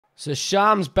So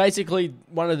Shams, basically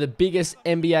one of the biggest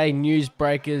NBA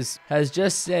newsbreakers, has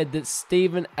just said that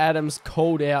Steven Adams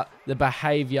called out the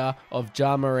behavior of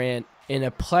Ja Morant in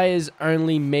a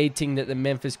players-only meeting that the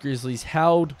Memphis Grizzlies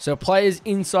held. So players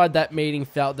inside that meeting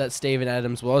felt that Steven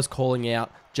Adams was calling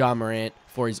out Ja Morant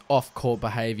for his off-court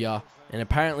behavior. And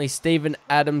apparently Steven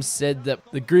Adams said that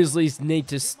the Grizzlies need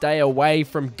to stay away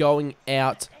from going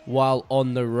out while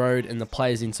on the road, and the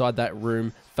players inside that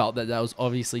room felt that that was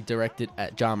obviously directed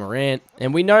at Ja Morant.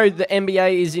 And we know the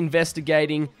NBA is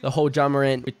investigating the whole Ja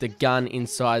Morant with the gun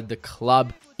inside the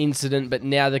club incident, but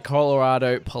now the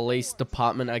Colorado Police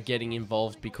Department are getting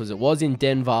involved because it was in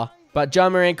Denver. But Ja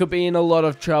Morant could be in a lot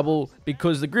of trouble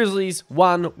because the Grizzlies,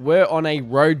 one, were on a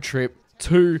road trip.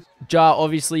 Two, Ja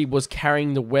obviously was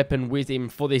carrying the weapon with him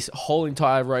for this whole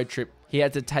entire road trip. He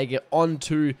had to take it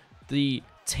onto the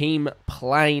team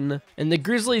plane. And the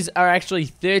Grizzlies are actually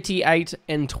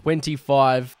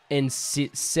 38-25 and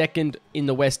sit second in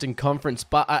the Western Conference,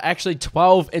 but are actually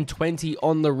 12-20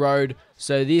 on the road.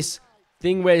 So this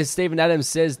thing where Steven Adams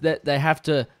says that they have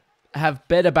to have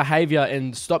better behavior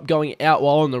and stop going out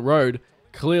while on the road,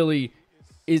 clearly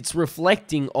it's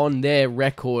reflecting on their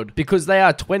record because they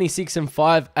are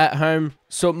 26-5 at home.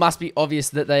 So it must be obvious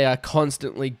that they are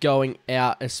constantly going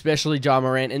out, especially Ja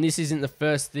Morant. And this isn't the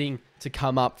first thing to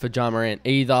come up for Ja Morant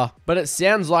either. But it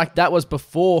sounds like that was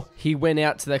before he went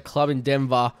out to their club in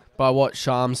Denver, by what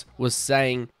Shams was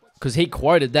saying, because he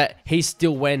quoted that he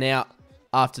still went out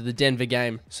after the Denver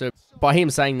game. So by him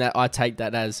saying that, I take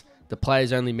that as the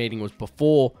players only meeting was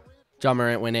before Ja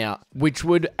Morant went out, which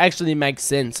would actually make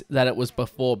sense that it was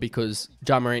before because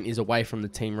Ja Morant is away from the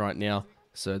team right now.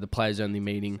 So the players only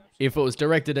meeting, if it was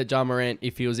directed at Ja Morant,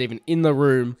 if he was even in the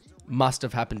room, must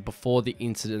have happened before the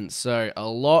incident. So a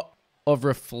lot of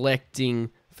reflecting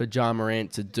for Ja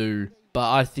Morant to do,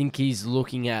 but I think he's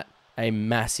looking at a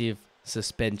massive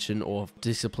suspension or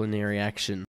disciplinary action.